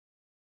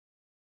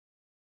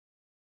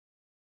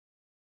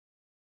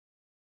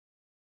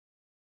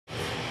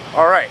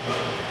All right.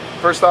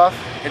 First off,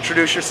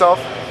 introduce yourself.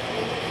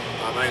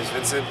 My name's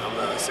Vincent. I'm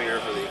the singer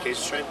for the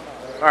Acacia Strain.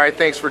 All right,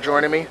 thanks for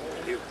joining me.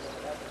 Thank you.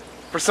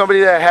 For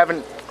somebody that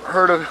haven't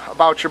heard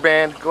about your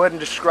band, go ahead and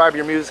describe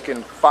your music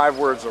in 5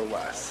 words or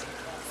less.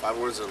 5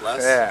 words or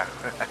less? Yeah.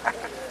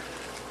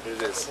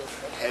 It is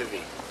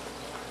heavy.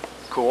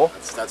 Cool.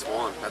 That's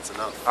one. That's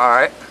enough. All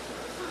right.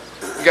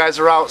 You guys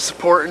are out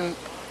supporting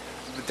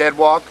the Dead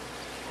Walk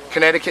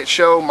Connecticut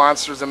show,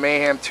 Monsters of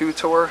Mayhem 2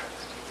 tour.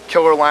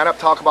 Killer lineup.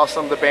 Talk about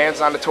some of the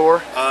bands on the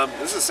tour.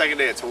 This is the second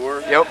day of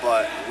tour. Yep.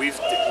 But we've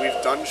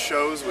done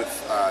shows with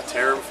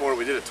Terror before.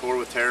 We did a tour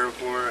with Terror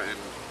before, and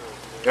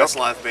best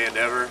live band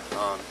ever.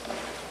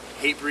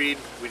 Hatebreed.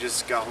 We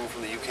just got home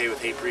from the UK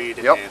with Hatebreed,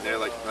 and they're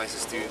like the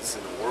nicest dudes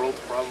in the world,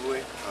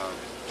 probably.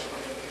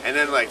 And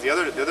then like the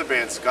other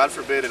bands, God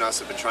Forbid and us,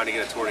 have been trying to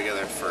get a tour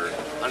together for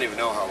I don't even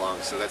know how long.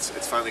 So it's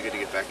finally good to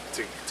get back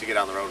to get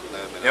on the road with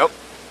them. And,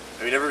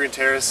 I mean, Evergreen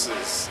Terrace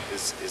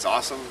is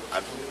awesome.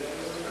 I've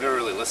never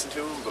really listened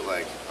to them, but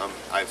like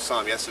I saw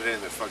them yesterday,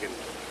 and they're fucking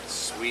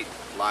sweet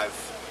live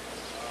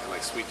and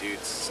like sweet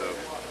dudes. So,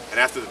 and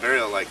after the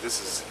burial, like this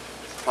is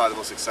probably the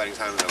most exciting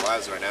time in their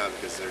lives right now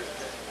because they're,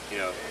 you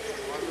know,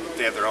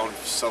 they have their own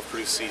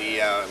self-produced CD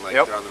out, and like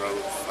they're on the road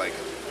with like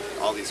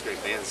all these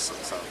great bands.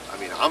 So I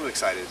mean, I'm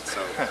excited.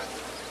 So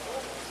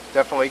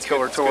definitely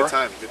killer tour. Good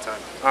time. Good time.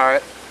 All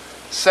right.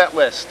 Set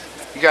list.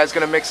 You guys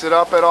gonna mix it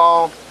up at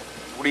all?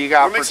 What do you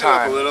got for time? We're mixing it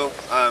up a little.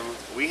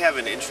 We have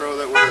an intro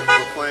that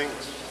we're playing.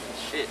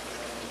 Shit.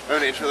 We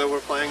have an intro that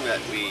we're playing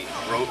that we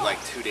wrote like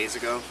 2 days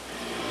ago.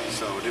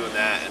 So we're doing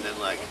that, and then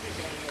like,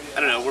 I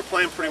don't know, we're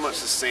playing pretty much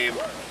the same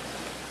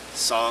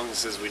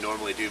songs as we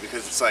normally do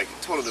because it's like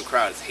a total new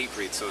crowd. It's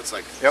Hatebreed, so it's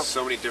like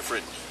so many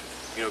different,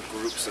 you know,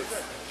 groups of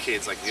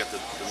kids. Like you got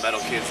the metal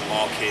kids, the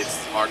mall kids,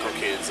 the hardcore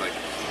kids, like,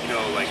 you know,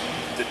 like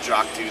the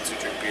jock dudes who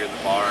drink beer in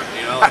the bar,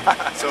 you know. Like,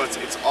 so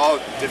it's all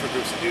different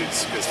groups of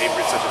dudes because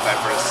Hatebreed's such a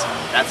diverse.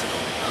 That's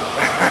annoying.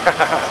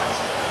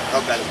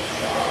 Hope that is.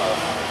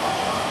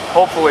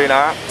 Hopefully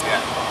not.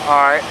 Yeah.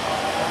 All right.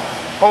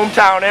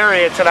 Hometown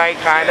area tonight,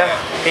 kinda.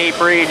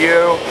 Hatebreed,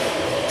 you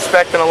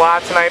expecting a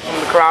lot tonight from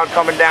the crowd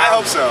coming down? I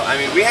hope so. I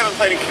mean, we haven't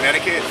played in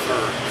Connecticut for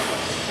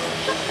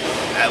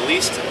at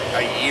least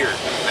a year.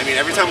 I mean,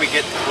 every time we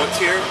get booked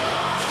here,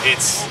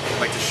 it's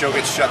like the show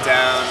gets shut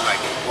down, like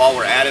while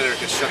we're at it, or it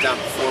gets shut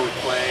down before we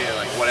play, or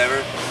like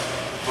whatever.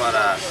 But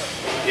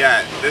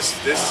yeah, this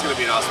is gonna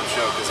be an awesome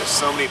show because there's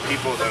so many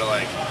people that are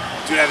like,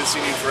 dude, I haven't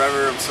seen you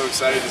forever. I'm so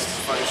excited. This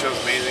fucking show is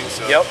amazing.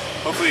 So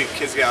hopefully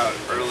kids get out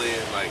early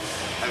and like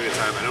have a good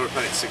time. I know we're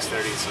playing at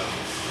 6:30, so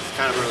it's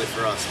kind of early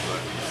for us, but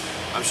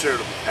I'm sure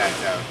it'll be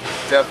packed out.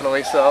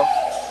 Definitely so.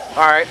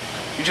 All right,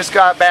 you just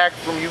got back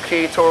from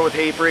UK tour with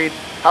Hatebreed.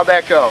 How'd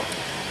that go?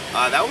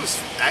 That was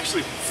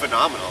actually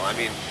phenomenal. I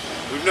mean,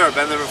 we've never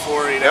been there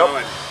before, you know,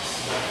 and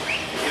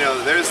you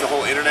know, there's the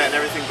whole internet and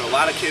everything, but a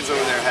lot of kids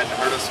over there hadn't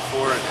heard us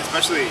before, and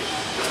especially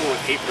the tour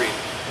with Hatebreed.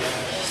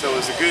 So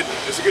it was a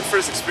good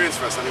first experience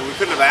for us. I mean, we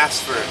couldn't have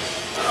asked for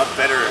a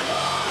better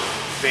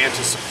band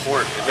to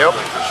support in the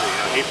country. You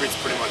know, Hatebreed's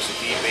pretty much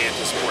the band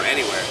to support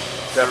anywhere.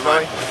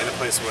 Definitely. In a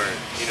place where,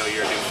 you know,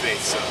 you're a new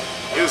face. So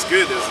it was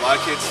good. There was a lot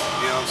of kids,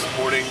 you know,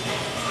 supporting,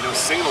 you know,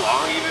 singing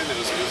along even. It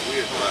was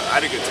weird, but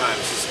I had a good time.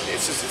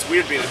 It's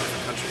weird being in a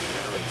different country.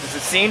 You know? Does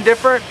it seem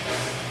different?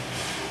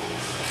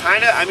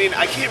 Kinda. I mean,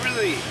 I can't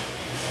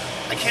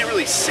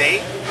really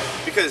say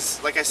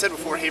because, like I said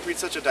before, Hatebreed's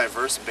such a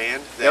diverse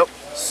band that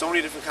so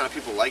many different kind of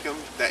people like them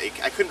that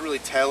I couldn't really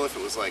tell if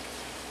it was like,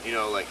 you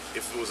know, like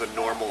if it was a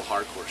normal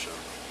hardcore show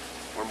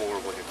or more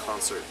of like a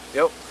concert.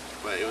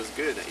 But it was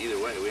good either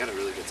way. We had a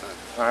really good time.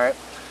 All right.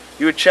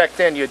 You had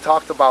checked in. You had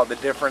talked about the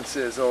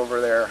differences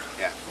over there.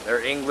 Yeah. Their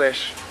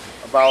English,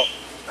 about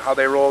how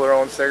they roll their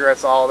own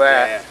cigarettes, all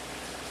that.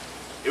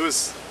 Yeah. It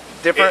was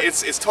different.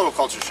 It's total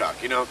culture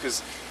shock, you know,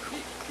 because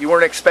you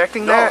weren't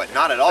expecting that. No,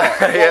 not at all.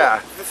 Yeah.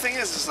 The thing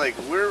is like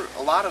we're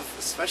a lot of,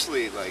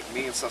 especially like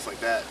me and stuff like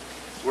that.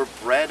 We're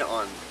bred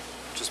on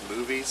just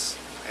movies,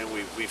 and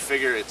we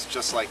figure it's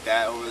just like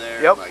that over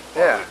there.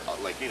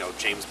 Like you know,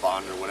 James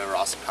Bond or whatever,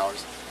 Austin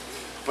Powers.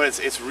 But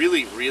it's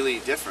really, really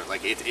different.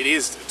 Like it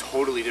is a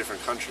totally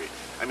different country.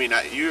 I mean,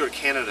 you're in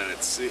Canada, and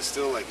it's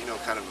still like, you know,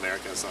 kind of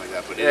America and stuff like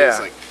that. But it is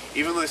like,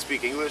 even though they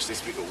speak English, they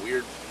speak a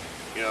weird,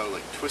 you know,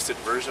 like twisted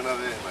version of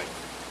it. And, like,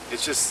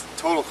 it's just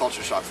total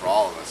culture shock for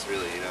all of us,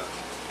 really, you know.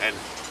 And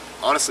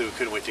honestly, we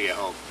couldn't wait to get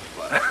home.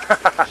 But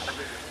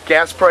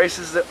gas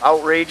prices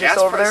outrageous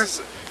over there. Gas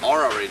prices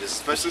are outrageous,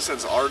 especially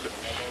since our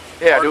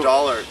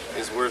dollar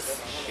is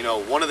worth, you know,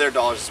 one of their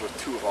dollars is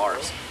worth 2 of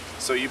ours.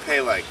 So you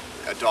pay like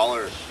 $1,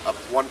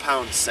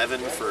 £1.07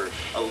 for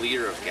a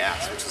liter of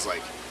gas, which is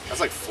like, that's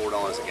like $4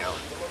 a gallon,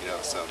 you know.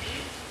 So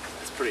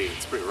it's pretty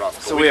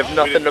rough. So we have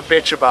nothing to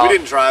bitch about. We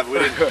didn't drive, we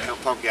didn't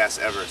pump gas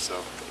ever,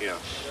 so you know.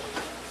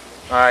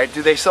 All right.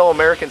 Do they sell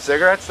American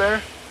cigarettes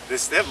there? They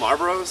have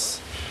Marlboros.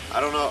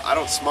 I don't know. I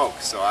don't smoke,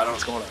 so I don't.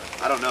 What's going on?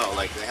 I don't know.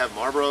 Like they have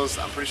Marlboros.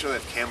 I'm pretty sure they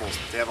have Camels,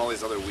 but they have all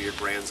these other weird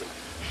brands, and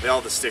they all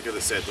have the sticker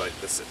that said like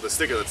the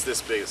sticker that's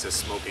this big that says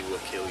 "Smoking will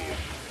kill you."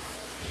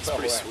 It's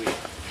pretty sweet.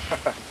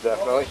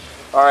 Definitely.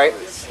 All right.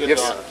 You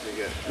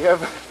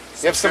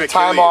have some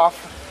time off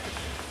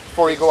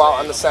before you go out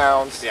on the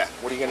sounds. Yeah.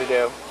 What are you gonna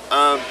do?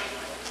 I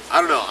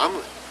don't know.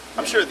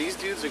 I'm sure these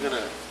dudes are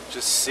gonna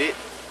just sit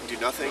and do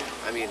nothing.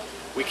 I mean,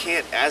 we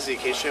can't, as the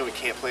Acacia Strain, we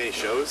can't play any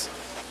shows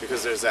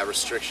because there's that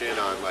restriction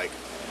on, like,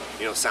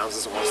 you know, Sounds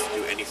doesn't want us to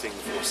do anything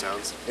before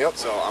Sounds. Yep.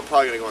 So I'm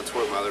probably gonna go on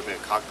tour with my other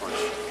band, Cock Punch.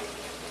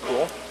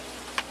 Cool.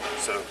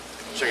 So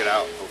check it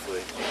out,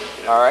 hopefully.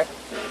 You know. All right.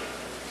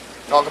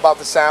 Talk about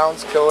the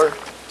Sounds, killer.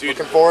 Dude,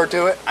 looking forward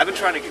to it.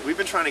 We've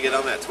been trying to get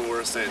on that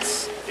tour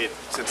since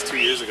 2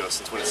 years ago,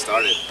 since when it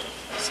started.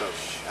 So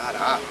shut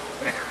up.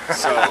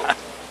 So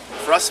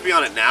for us to be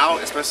on it now,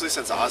 especially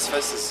since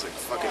Ozfest is like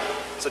fucking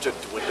such a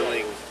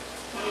dwindling,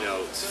 you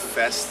know,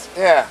 fest.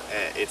 Yeah.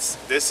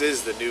 This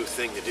is the new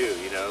thing to do.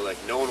 You know, like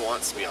no one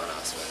wants to be on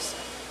Ozfest.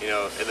 You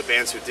know, and the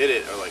bands who did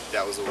it are like,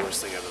 that was the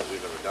worst thing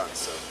we've ever done.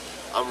 So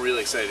I'm really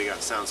excited to get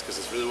on Sounds because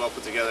it's really well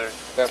put together.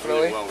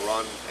 Definitely. It's really well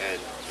run,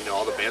 and you know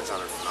all the bands on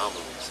it are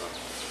phenomenal. So.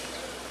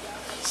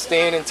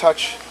 Staying in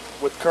touch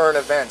with current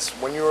events.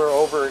 When you were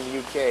over in the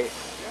UK,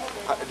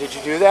 did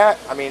you do that?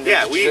 I mean,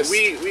 yeah,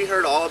 we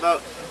heard all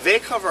about. They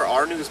cover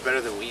our news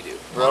better than we do.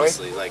 Really?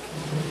 Honestly, like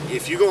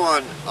if you go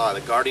on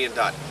the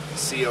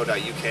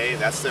Guardian.co.uk,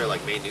 that's their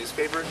like main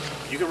newspaper.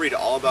 You can read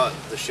all about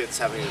the shit's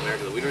happening in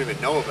America that we don't even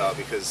know about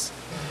because,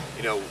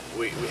 you know,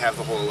 we have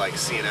the whole like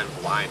CNN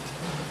blind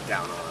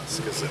down on us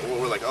because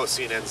we're like, oh,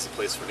 CNN's the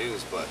place for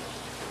news, but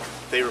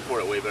they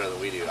report it way better than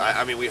we do.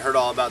 I mean, we heard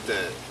all about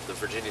the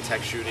Virginia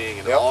Tech shooting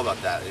and all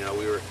about that. You know,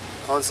 we were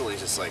constantly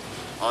just like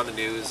on the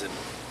news and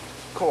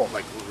cool,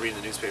 like reading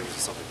the newspapers and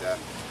stuff like that.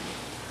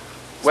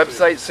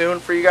 Website soon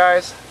for you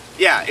guys?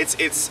 Yeah,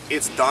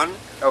 it's done.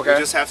 Okay. We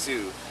just have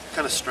to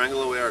kind of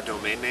strangle away our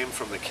domain name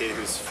from the kid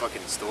who's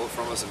fucking stole it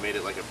from us and made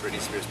it like a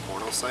Britney Spears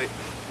porno site.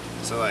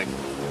 So like,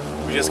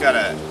 we just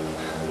gotta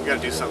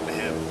do something to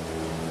him,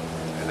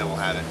 and then we'll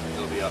have it.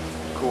 It'll be up.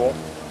 Cool.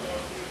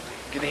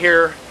 You can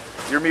hear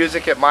your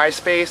music at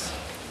MySpace,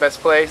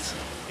 best place.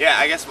 Yeah,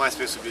 I guess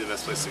MySpace would be the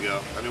best place to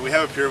go. I mean, we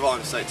have a Pure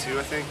Volume site too,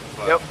 I think,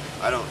 but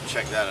I don't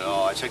check that at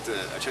all. I check the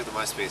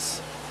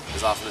MySpace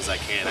as often as I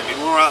can. I mean,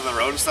 when we're out on the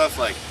road and stuff,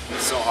 like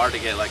it's so hard to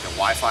get like a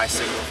Wi-Fi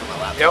signal from my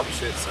laptop and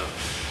shit. So,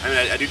 I mean,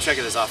 I do check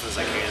it as often as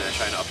I can, and I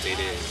try and update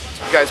it.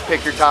 You guys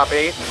pick your top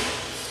 8?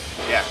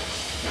 Yeah.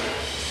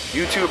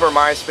 YouTube or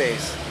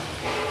MySpace?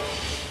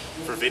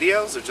 For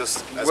videos or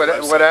just as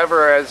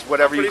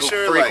whatever you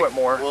frequent like,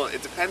 more. Well,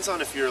 it depends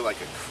on if you're like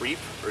a creep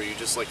or you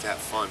just like to have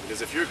fun.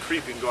 Because if you're a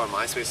creep, you can go on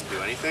MySpace and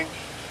do anything.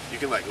 You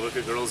can like look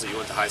at girls that you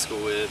went to high school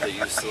with that you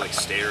used to like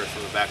stare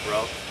from the back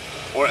row.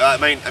 Or I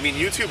mean,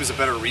 YouTube is a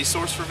better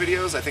resource for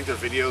videos. I think their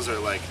videos are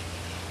like,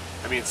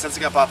 I mean, since it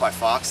got bought by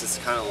Fox, it's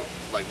kind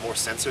of like more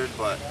censored.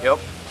 But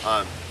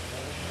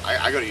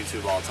I go to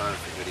YouTube all the time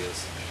for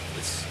videos.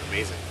 It's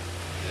amazing.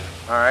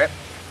 Yeah. All right.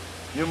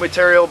 New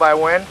material by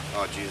when?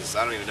 Oh Jesus,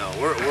 I don't even know.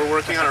 We're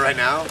working on it right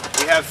now.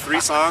 We have 3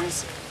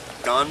 songs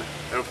done.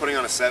 And we're putting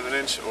on a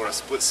 7-inch or a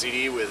split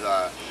CD with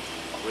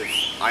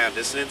Ion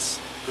Dissonance.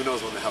 Who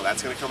knows when the hell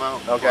that's gonna come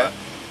out? Okay. But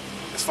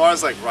as far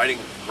as like writing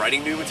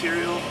new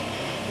material,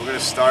 we're gonna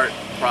start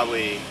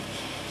probably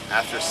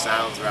after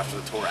Sounds or after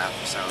the tour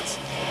after Sounds.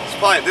 So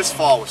probably this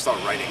fall we'll start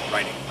writing,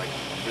 like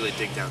really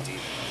dig down deep.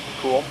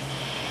 Cool.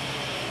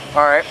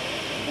 All right.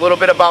 A little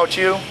bit about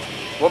you.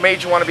 What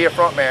made you want to be a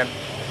frontman?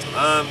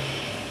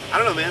 I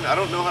don't know, man. I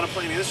don't know how to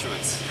play any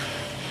instruments.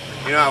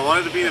 You know, I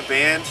wanted to be in a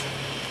band,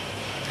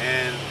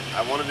 and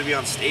I wanted to be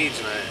on stage,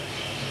 and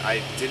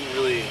I didn't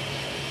really.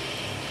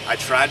 I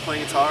tried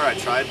playing guitar. I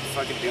tried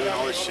fucking doing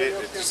all this shit.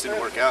 It just didn't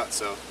work out.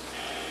 So,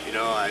 you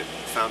know, I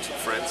found some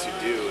friends who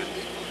do, and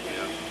you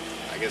know,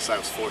 I guess I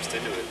was forced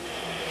into it.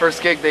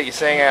 First gig that you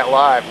sang at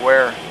live,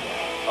 where?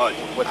 Oh,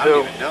 with I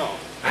don't even know.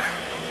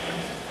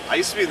 I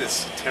used to be in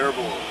this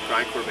terrible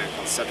grindcore band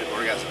called Septic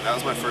Orgasm. That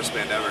was my first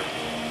band ever.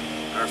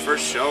 And our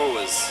first show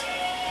was,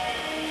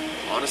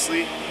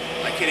 honestly,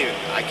 I can't even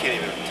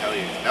tell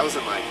you. That was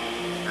in like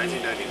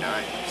 1999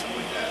 or something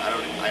like that.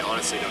 I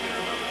honestly don't even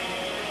remember.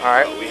 All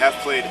right. But we have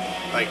played,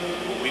 like,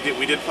 we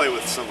did play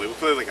with somebody. We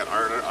played like an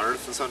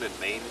Earth and something in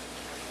Maine.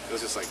 It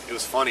was just like, it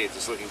was funny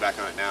just looking back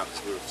on it now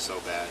because we were so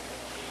bad.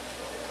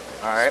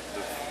 All right.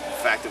 The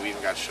fact that we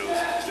even got shows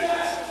is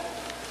ridiculous.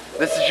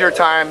 This is your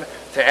time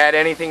to add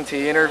anything to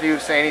the interview,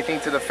 say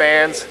anything to the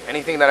fans,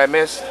 anything that I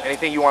missed,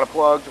 anything you want to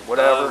plug,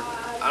 whatever.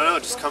 I don't know,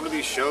 just come to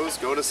these shows,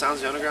 go to Sounds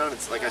of the Underground.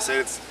 It's like I said,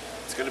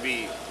 it's going to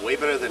be way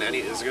better than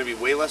any. There's going to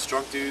be way less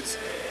drunk dudes,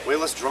 way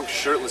less drunk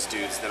shirtless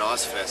dudes than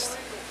Ozfest.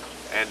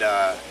 And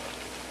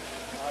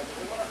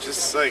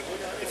just like,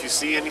 if you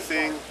see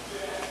anything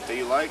that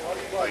you like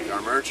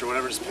our merch or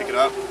whatever, just pick it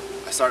up.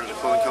 I started a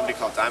clothing company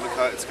called Diamond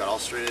Cut. It's got all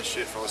straight edge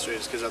shit for all the straight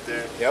edge kids out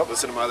there. Yep.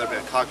 Listen to my other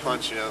band, Cock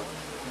Punch. You know,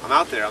 I'm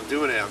out there. I'm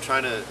doing it. I'm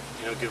trying to,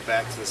 you know, give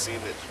back to the scene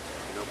that,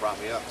 you know, brought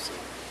me up. So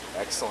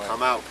excellent.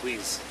 Come out,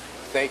 please.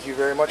 Thank you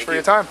very much for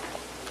your time.